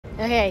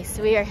Okay,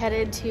 so we are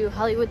headed to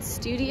Hollywood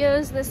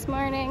Studios this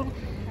morning.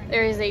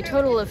 There is a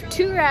total of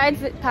 2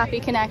 rides that Poppy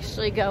can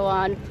actually go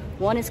on.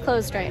 One is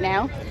closed right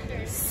now.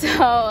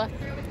 So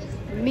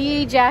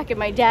me, Jack, and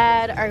my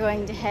dad are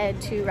going to head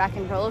to Rock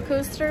and Roller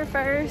Coaster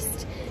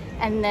first,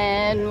 and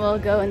then we'll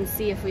go and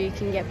see if we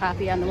can get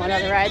Poppy on the one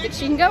other ride that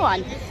she can go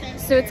on.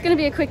 So it's gonna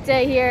be a quick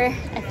day here.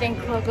 I think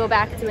we'll go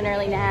back to an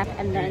early nap,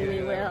 and then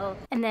we will.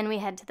 And then we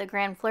head to the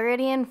Grand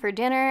Floridian for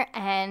dinner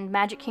and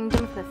Magic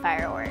Kingdom for the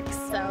fireworks.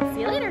 So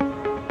see you later.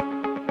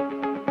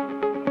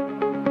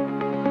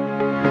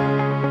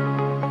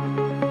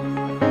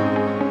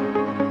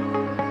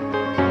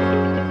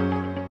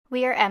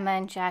 We are Emma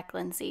and Jack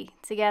Lindsay.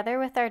 Together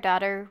with our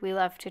daughter, we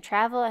love to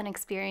travel and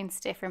experience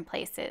different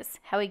places.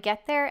 How we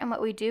get there and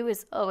what we do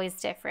is always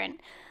different.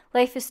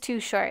 Life is too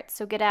short,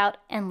 so get out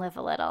and live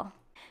a little.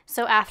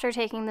 So after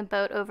taking the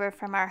boat over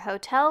from our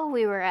hotel,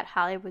 we were at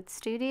Hollywood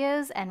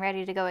Studios and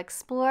ready to go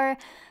explore.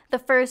 The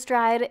first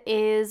ride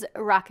is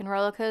Rock and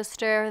Roller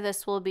Coaster.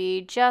 This will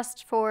be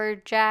just for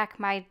Jack,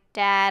 my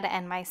dad,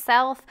 and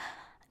myself.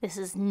 This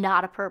is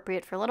not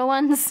appropriate for little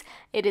ones.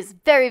 It is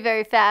very,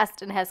 very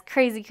fast and has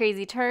crazy,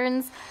 crazy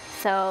turns.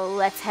 So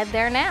let's head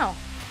there now.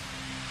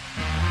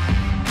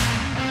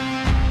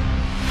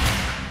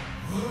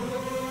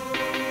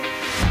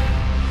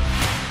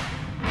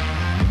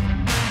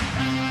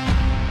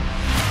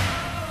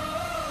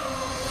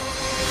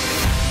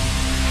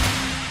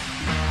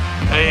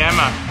 Hey,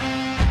 Emma.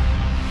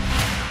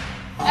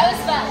 That was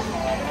fun.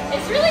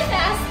 It's really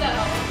fast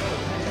though.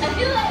 I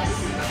feel like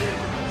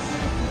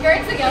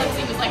Guardians of the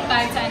Galaxy was like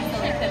 5 times the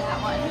length of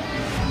that one.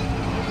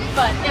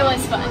 But it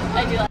was fun.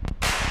 I do like it.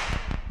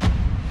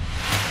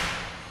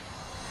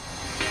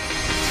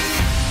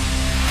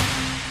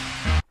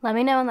 Let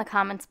me know in the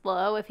comments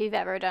below if you've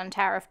ever done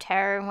Tower of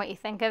Terror and what you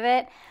think of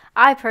it.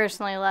 I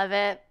personally love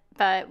it,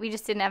 but we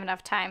just didn't have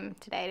enough time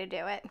today to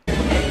do it.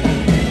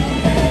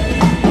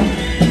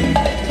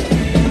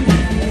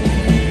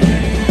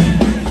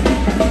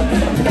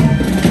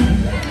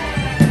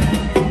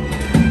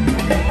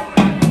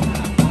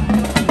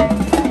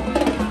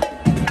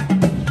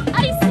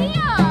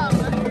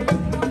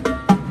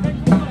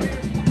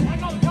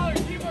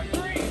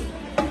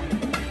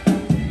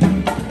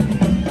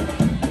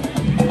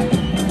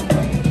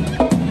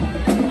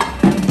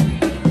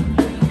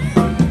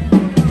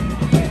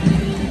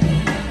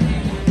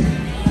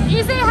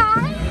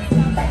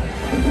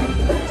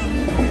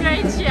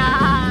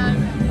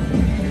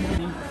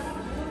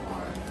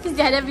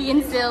 Instead of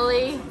being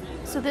silly.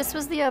 So this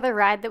was the other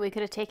ride that we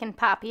could have taken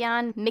Poppy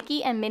on,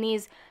 Mickey and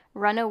Minnie's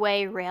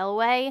Runaway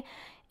Railway.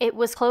 It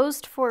was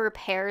closed for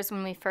repairs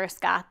when we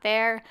first got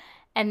there,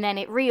 and then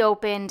it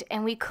reopened,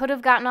 and we could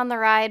have gotten on the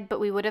ride,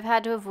 but we would have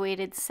had to have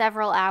waited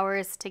several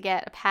hours to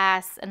get a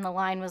pass, and the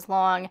line was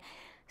long,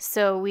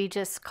 so we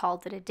just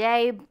called it a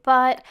day.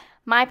 But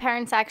my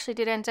parents actually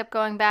did end up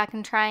going back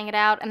and trying it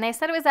out, and they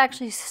said it was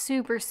actually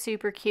super,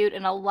 super cute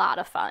and a lot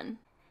of fun.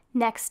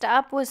 Next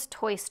up was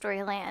Toy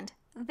Story Land.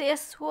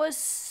 This was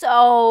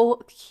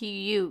so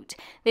cute.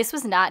 This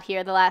was not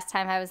here the last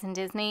time I was in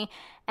Disney,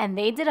 and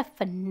they did a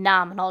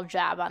phenomenal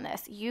job on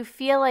this. You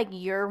feel like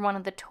you're one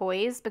of the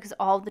toys because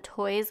all the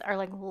toys are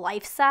like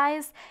life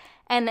size,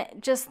 and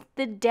just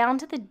the down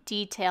to the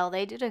detail,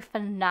 they did a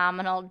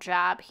phenomenal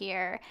job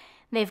here.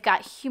 They've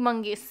got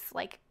humongous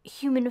like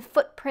human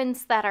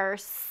footprints that are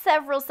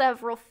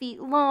several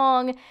feet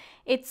long.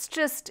 It's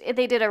just,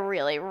 they did a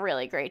really,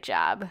 really great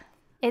job.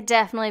 It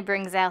definitely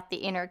brings out the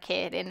inner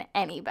kid in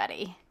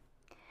anybody.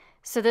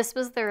 So this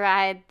was the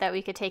ride that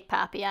we could take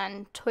Poppy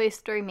on, Toy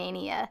Story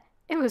Mania.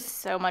 It was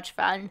so much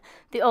fun.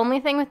 The only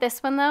thing with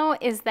this one though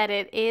is that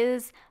it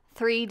is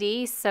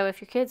 3D, so if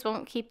your kids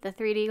won't keep the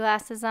 3D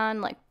glasses on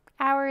like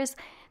ours,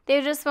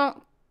 they just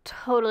won't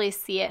totally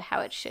see it how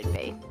it should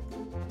be.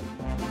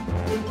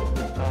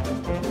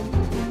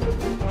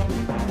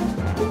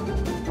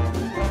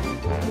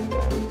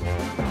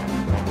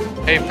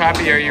 Hey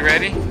Poppy, are you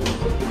ready?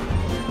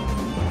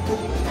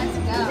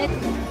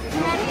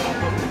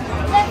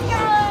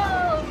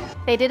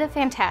 They did a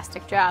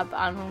fantastic job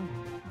on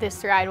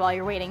this ride while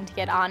you're waiting to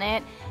get on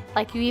it.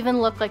 Like, you even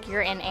look like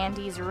you're in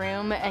Andy's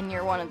room and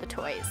you're one of the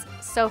toys.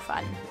 So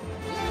fun.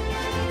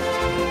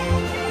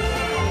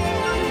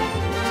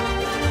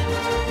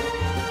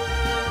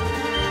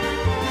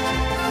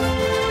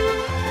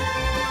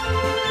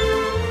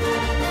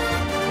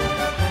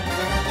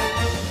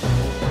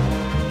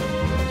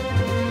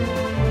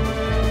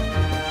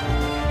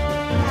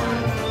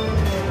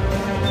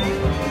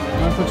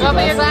 Put your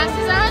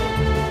glasses on?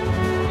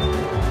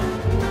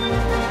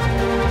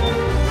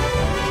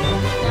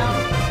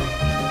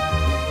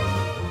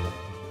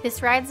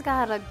 This ride's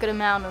got a good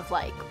amount of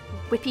like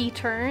whippy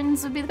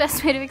turns would be the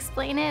best way to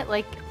explain it.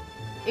 Like,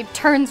 it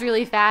turns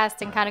really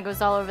fast and kind of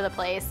goes all over the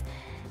place.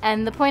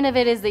 And the point of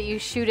it is that you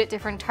shoot at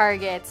different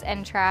targets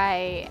and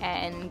try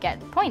and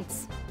get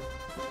points.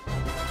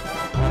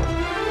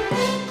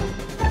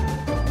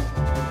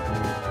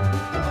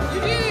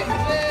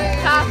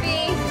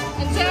 Poppy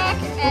and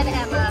Jack and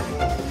Emma.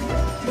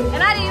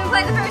 And I didn't even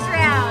play the first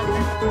round.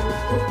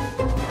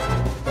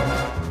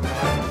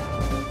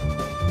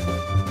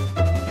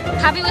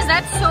 Poppy, was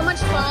that so much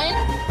fun?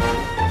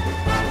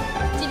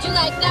 Did you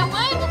like that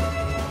one?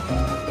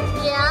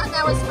 Yeah,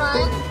 that was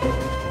fun.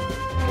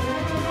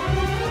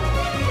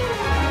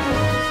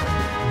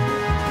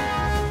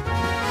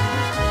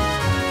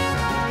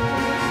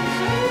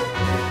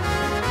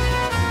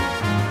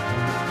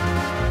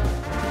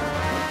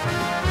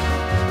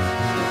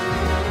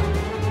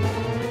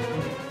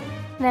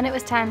 Then it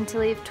was time to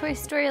leave Toy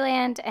Story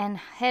Land and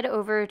head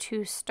over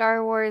to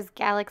Star Wars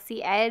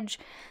Galaxy Edge.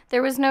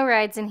 There was no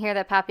rides in here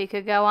that Poppy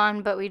could go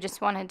on, but we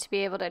just wanted to be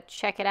able to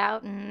check it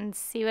out and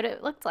see what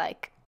it looked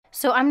like.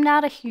 So I'm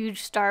not a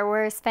huge Star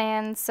Wars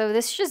fan, so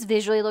this just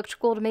visually looked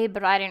cool to me,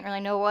 but I didn't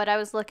really know what I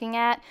was looking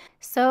at.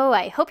 So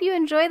I hope you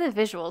enjoy the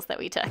visuals that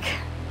we took.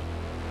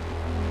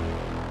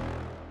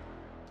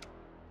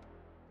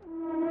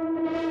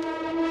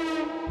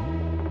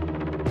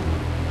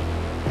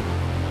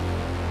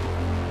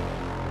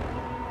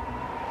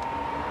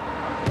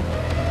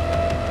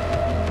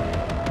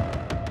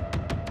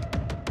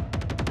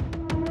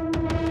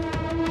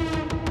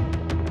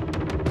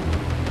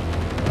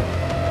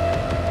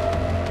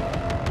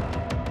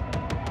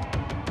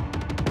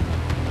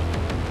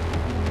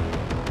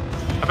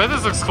 I bet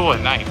this looks cool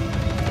at night.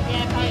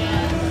 Yeah, probably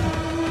does.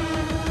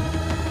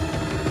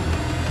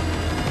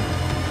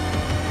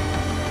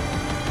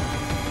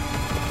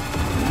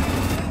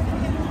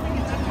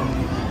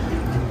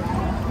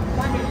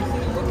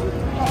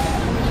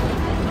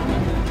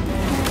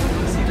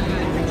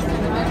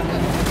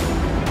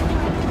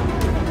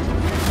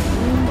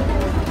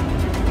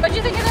 What'd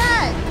you think of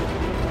that?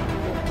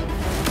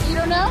 You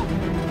don't know?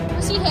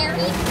 Was he hairy?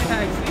 Yeah,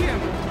 I see him.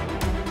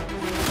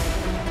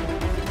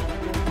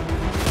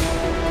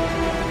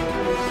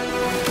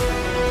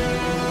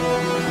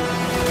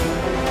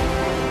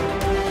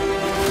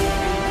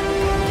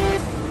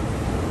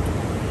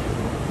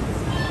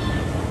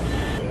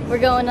 We're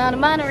going on a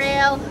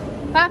monorail.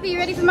 Poppy, you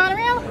ready for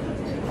monorail?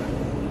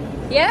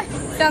 Yeah?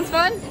 Sounds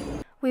fun?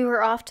 We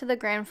were off to the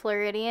Grand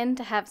Floridian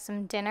to have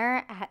some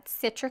dinner at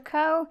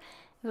Citricos.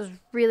 It was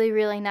really,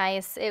 really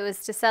nice. It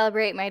was to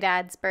celebrate my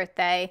dad's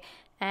birthday,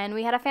 and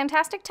we had a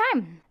fantastic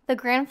time. The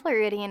Grand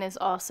Floridian is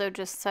also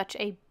just such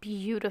a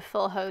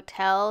beautiful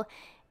hotel.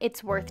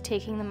 It's worth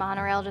taking the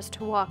monorail just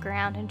to walk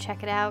around and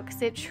check it out,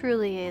 because it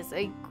truly is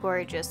a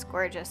gorgeous,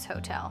 gorgeous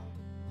hotel.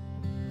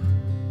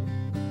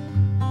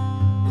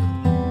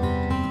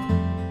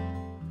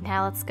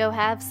 Now let's go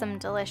have some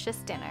delicious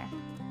dinner.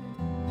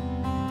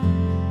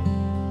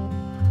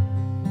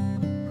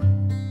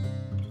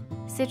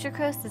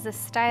 Citricos is a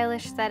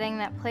stylish setting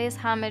that pays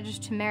homage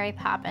to Mary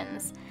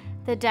Poppins.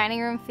 The dining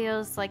room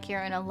feels like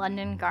you're in a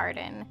London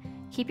garden.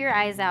 Keep your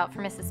eyes out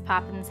for Mrs.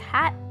 Poppins'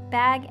 hat,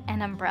 bag,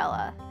 and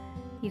umbrella.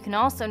 You can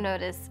also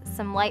notice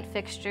some light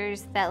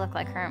fixtures that look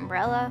like her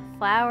umbrella,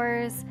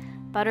 flowers,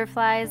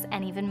 butterflies,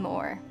 and even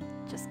more.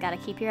 Just gotta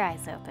keep your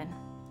eyes open.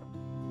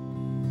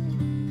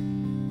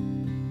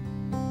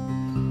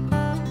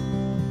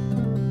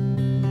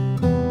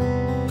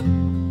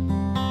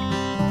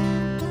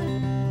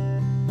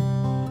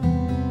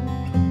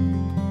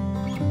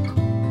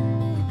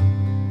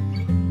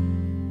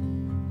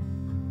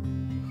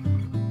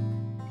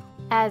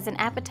 As an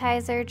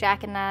appetizer,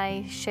 Jack and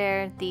I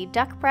shared the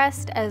duck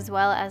breast as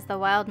well as the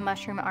wild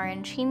mushroom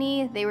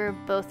arancini. They were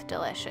both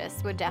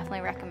delicious. Would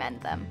definitely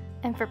recommend them.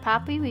 And for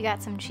Poppy, we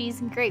got some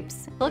cheese and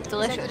grapes. It looked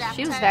delicious.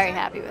 She was very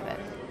happy with it.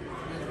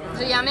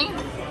 Is it yummy?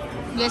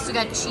 Yes, we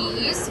got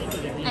cheese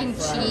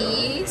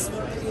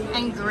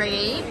and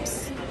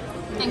grapes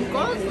and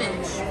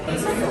goldfish.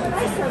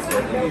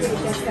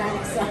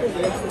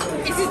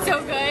 Is it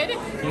so good?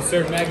 You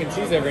serve mac and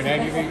cheese every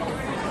night.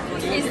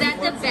 Is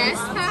that the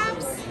best,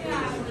 Pops?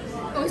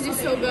 Oh, is it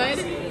so good?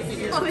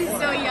 Oh, it's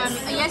so yummy.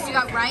 Oh, yes, you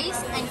got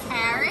rice and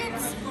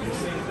carrots.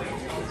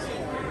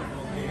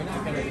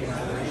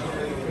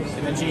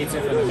 And then she eats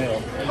it from the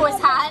middle. Oh, it's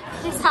hot?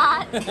 It's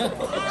hot?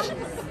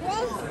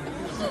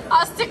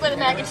 I'll stick with the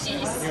mac and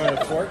cheese. You want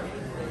a fork?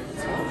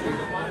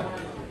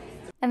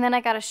 And then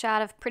I got a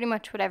shot of pretty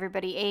much what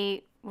everybody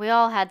ate. We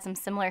all had some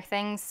similar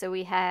things. So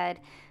we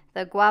had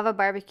the guava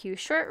barbecue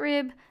short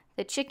rib,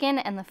 the chicken,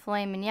 and the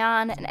filet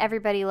mignon, and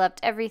everybody loved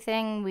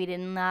everything. We did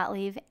not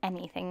leave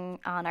anything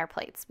on our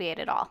plates. We ate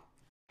it all.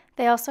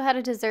 They also had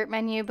a dessert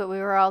menu, but we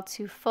were all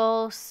too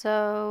full,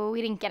 so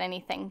we didn't get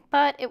anything.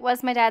 But it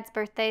was my dad's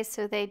birthday,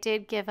 so they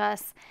did give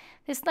us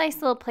this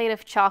nice little plate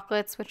of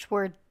chocolates, which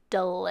were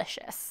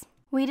delicious.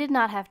 We did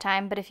not have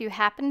time, but if you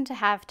happen to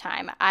have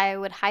time, I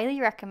would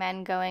highly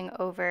recommend going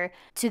over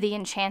to the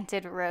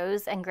Enchanted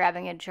Rose and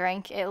grabbing a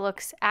drink. It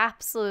looks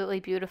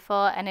absolutely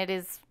beautiful, and it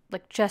is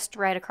like just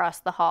right across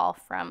the hall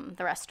from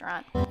the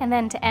restaurant. And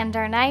then to end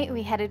our night,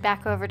 we headed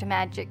back over to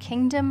Magic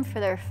Kingdom for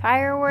their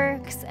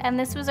fireworks, and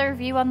this was our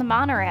view on the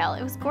monorail.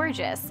 It was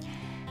gorgeous.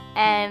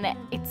 And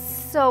it's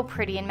so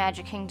pretty in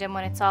Magic Kingdom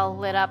when it's all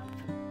lit up,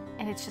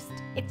 and it's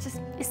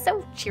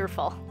so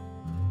cheerful.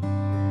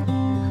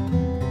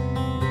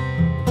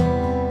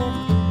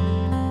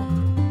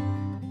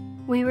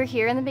 We were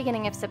here in the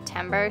beginning of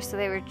September, so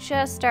they were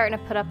just starting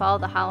to put up all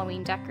the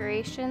Halloween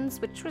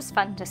decorations, which was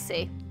fun to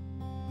see.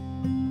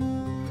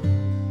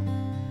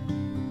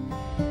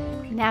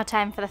 Now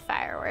time for the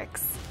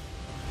fireworks.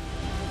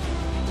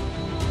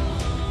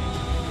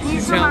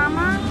 These are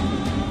Mama.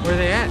 Where are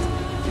they at?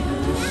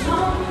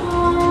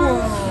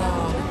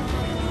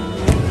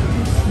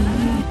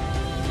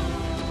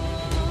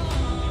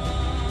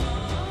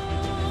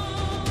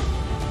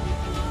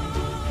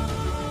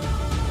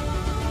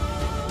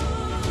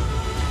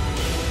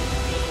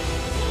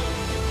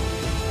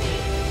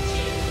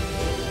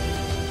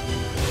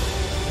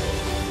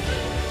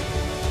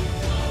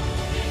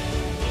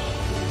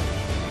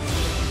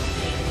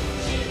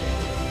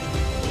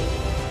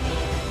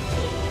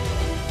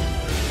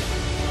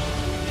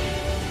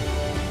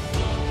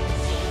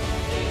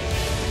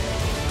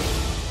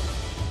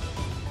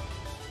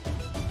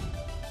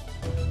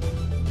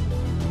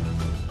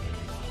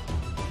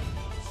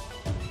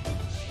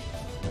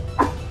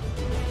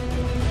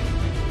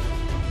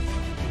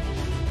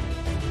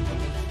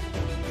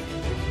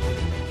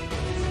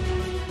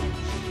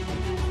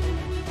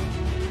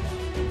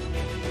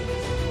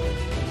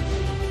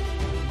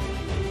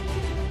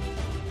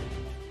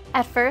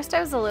 At first I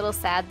was a little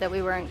sad that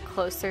we weren't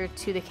closer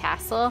to the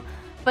castle,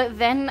 but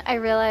then I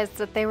realized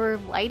that they were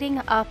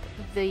lighting up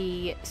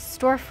the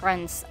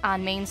storefronts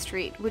on Main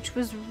Street, which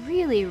was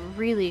really,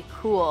 really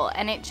cool,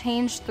 and it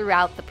changed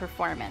throughout the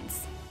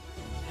performance.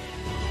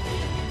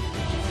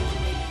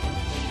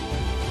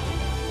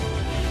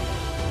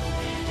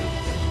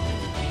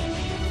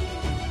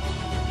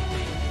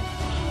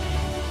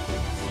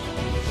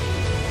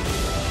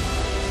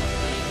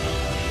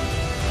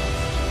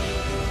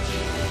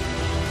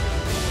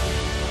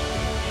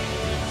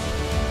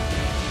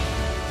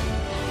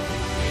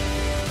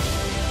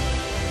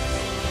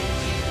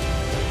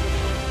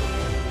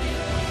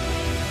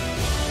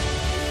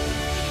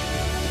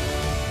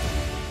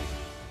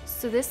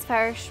 So this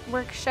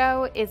fireworks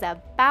show is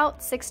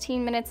about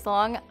 16 minutes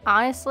long.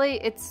 Honestly,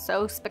 it's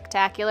so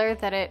spectacular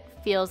that it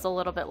feels a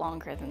little bit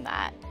longer than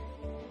that.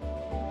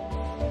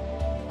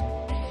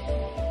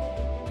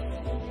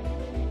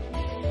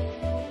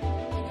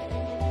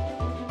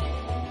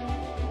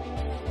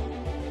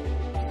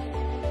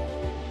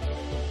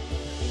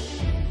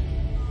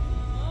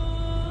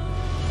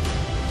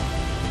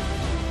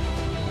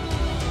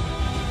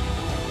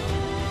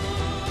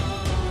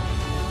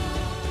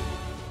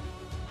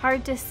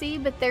 Hard to see,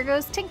 but there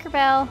goes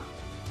Tinkerbell.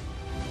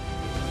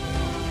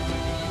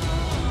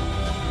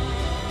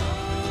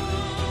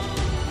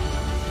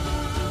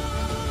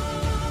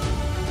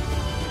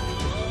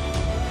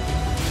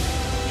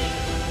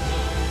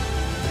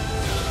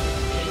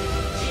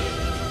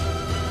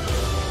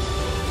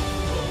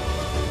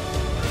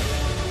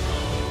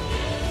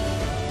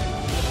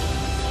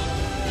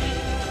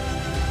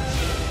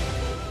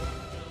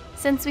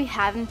 Since we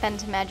haven't been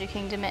to Magic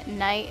Kingdom at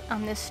night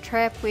on this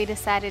trip, we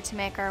decided to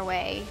make our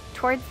way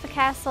towards the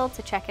castle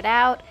to check it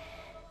out.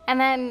 And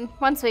then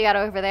once we got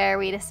over there,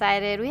 we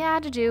decided we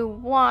had to do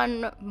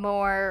one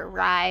more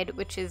ride,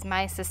 which is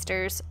my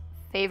sister's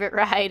favorite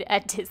ride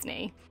at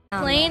Disney.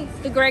 Explain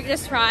the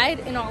greatest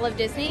ride in all of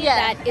Disney.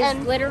 Yeah, that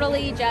is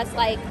literally just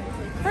like,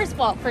 first of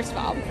all,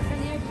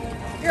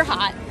 you're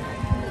hot.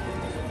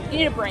 You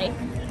need a break.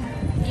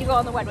 You go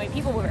on the one way.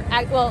 People were,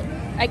 well,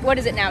 like, what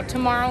is it now?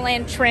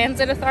 Tomorrowland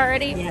Transit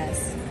Authority?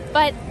 Yes.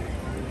 But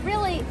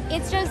really,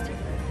 it's just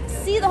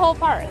see the whole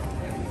park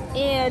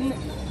in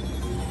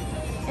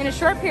a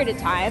short period of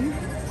time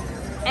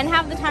and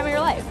have the time of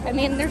your life. I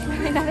mean, there's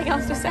really nothing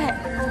else to say.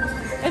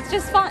 It's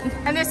just fun.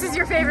 And this is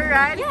your favorite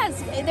ride?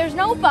 Yes. There's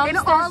no bumps. In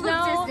all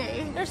of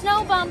Disney. There's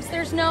no bumps.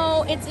 There's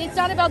no. It's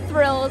not about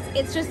thrills.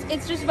 It's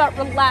just about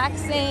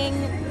relaxing,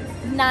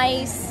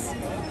 nice,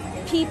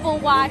 people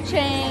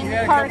watching,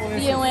 park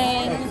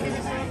viewing,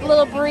 a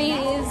little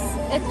breeze.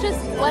 It's just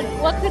what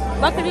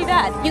could be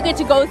bad? You get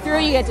to go through.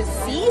 You get to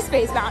see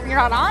Space Mountain. You're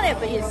not on it,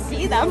 but you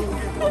see them.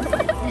 It's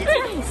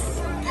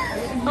nice.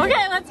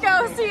 Okay, let's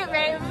go see it,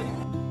 babe.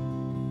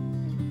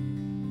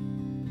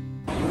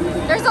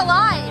 There's a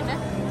line.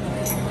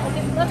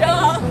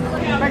 Duh.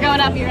 We're going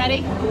up. You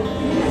ready?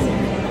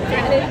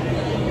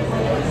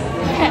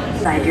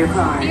 Inside your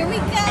car. Here we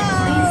go.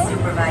 Please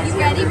supervise. You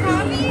ready,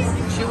 Bobby?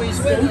 Stay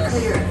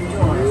clear of the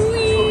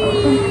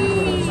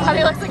doors.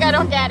 Bobby looks like I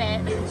don't get it.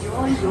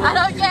 I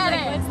don't get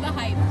it. What's the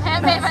hype? Hey,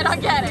 babe, I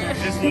don't get it.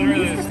 Just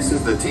literally. This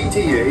is the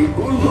TTA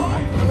Blue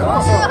Line.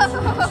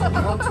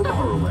 On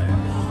Tomorrowland.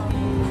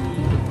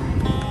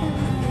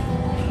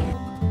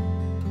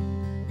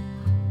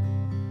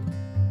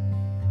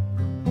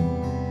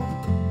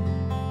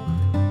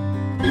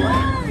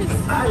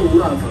 I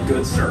love a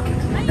good circuit,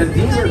 and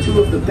these are two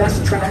of the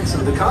best tracks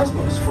in the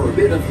cosmos for a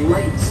bit of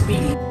light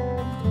speed.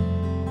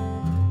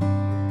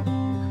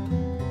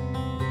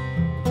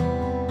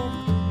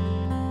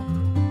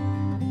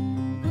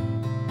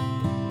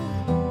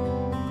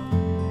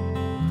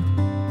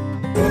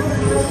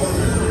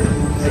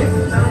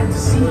 Time to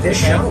see this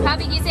show.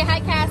 Bobby, can you say hi,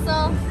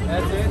 Castle?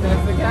 That's it.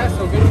 That's the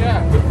castle. Good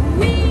job.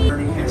 Good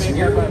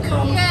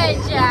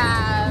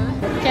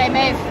job. Okay,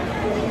 Maeve.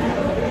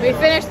 We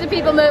finished the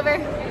people mover.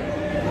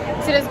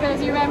 Is it as good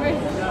as you remember?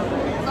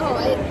 Oh,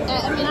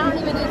 I mean, I don't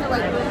even need to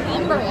like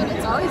remember it.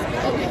 It's always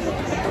good.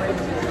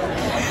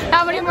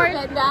 How many more?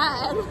 Been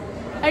bad.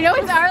 I know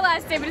it's our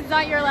last day, but it's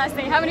not your last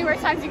day. How many more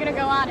times are you gonna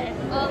go on it?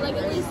 Like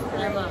at least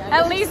 3 more.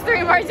 At least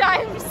 3 more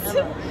times.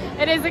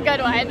 It is a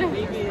good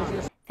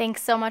one.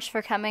 Thanks so much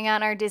for coming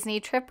on our Disney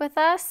trip with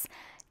us.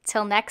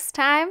 Till next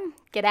time,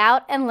 get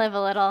out and live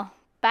a little.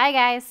 Bye,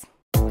 guys.